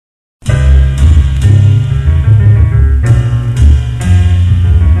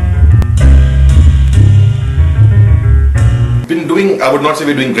I would not say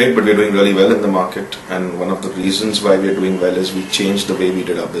we're doing great, but we're doing really well in the market. And one of the reasons why we're doing well is we changed the way we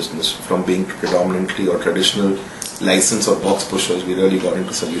did our business from being predominantly or traditional license or box pushers. We really got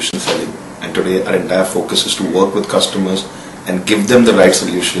into solution selling. And today our entire focus is to work with customers and give them the right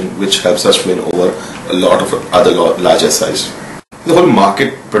solution, which helps us win over a lot of other large SIs. The whole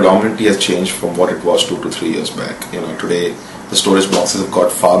market predominantly has changed from what it was 2 to 3 years back. Today the storage boxes have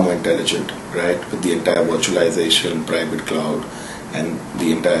got far more intelligent, right? With the entire virtualization, private cloud, and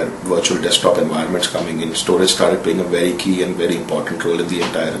the entire virtual desktop environments coming in, storage started playing a very key and very important role in the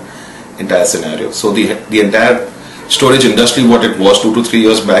entire scenario. So the entire storage industry, what it was 2 to 3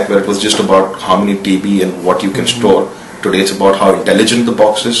 years back, where it was just about how many TB and what you can store, today it's about how intelligent the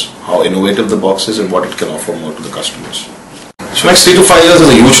box is, how innovative the box is, and what it can offer more to the customers. So next 3 to 5 years is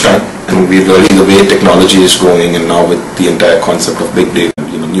a huge time, and we really, the way technology is growing, and now with the entire concept of big data,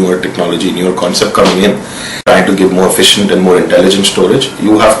 newer technology, newer concept coming in, trying to give more efficient and more intelligent storage,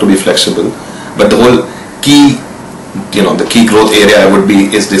 you have to be flexible. But the whole key, the key growth area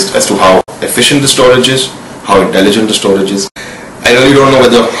is this, as to how efficient the storage is, how intelligent the storage is. I really don't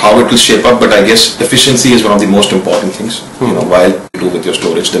know how it will shape up, but I guess efficiency is one of the most important things, while you do with your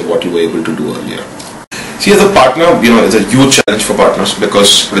storage than what you were able to do earlier. See, as a partner, it's a huge challenge for partners,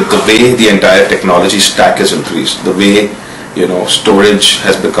 because with the way the entire technology stack has increased, the way storage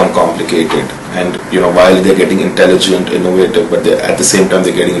has become complicated, and while they're getting intelligent, innovative, but at the same time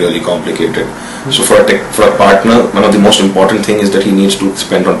they're getting really complicated. So for a partner, one of the most important thing is that he needs to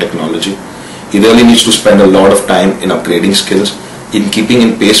spend on technology. He really needs to spend a lot of time in upgrading skills, in keeping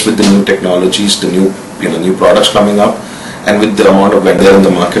in pace with the new technologies, the new products coming up, and with the amount of vendor in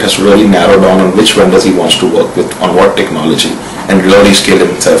the market, has to really narrow down on which vendors he wants to work with, on what technology, and really scale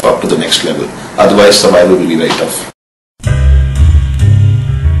himself up to the next level. Otherwise, survival will be very tough.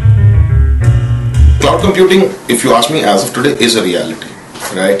 Cloud computing, if you ask me, as of today, is a reality,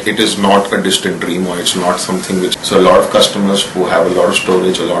 right? It is not a distant dream, or it's not something which... So a lot of customers who have a lot of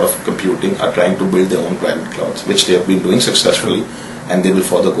storage, a lot of computing, are trying to build their own private clouds, which they have been doing successfully, and they will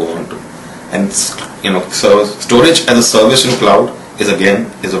further go on to. And so storage as a service in cloud is a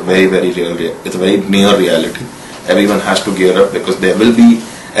very, very real, it's a very near reality. Everyone has to gear up, because there will be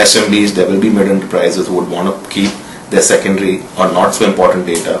SMBs, there will be mid enterprises who would want to keep their secondary or not so important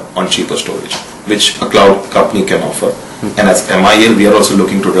data on cheaper storage, which a cloud company can offer. And as MIEL, we are also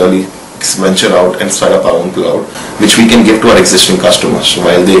looking to really venture out and start up our own cloud, which we can give to our existing customers. So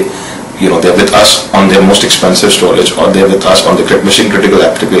while they're with us on their most expensive storage, or they're with us on the mission critical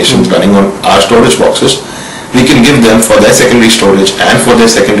applications running on our storage boxes, we can give them, for their secondary storage and for their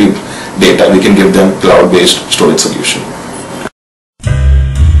secondary data, we can give them cloud-based storage solution.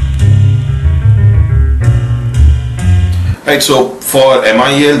 Right, so for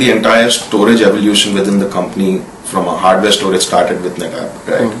MIEL, the entire storage evolution within the company from a hardware storage started with NetApp,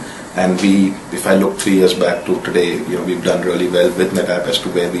 right? And if I look 3 years back to today, we've done really well with NetApp as to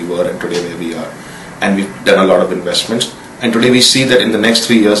where we were and today where we are. And we've done a lot of investments. And today we see that in the next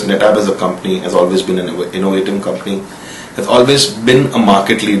 3 years, NetApp as a company has always been an innovative company, has always been a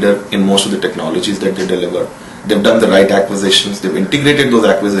market leader in most of the technologies that they deliver. They've done the right acquisitions. They've integrated those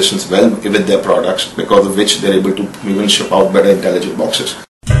acquisitions well with their products, because of which they're able to even ship out better intelligent boxes.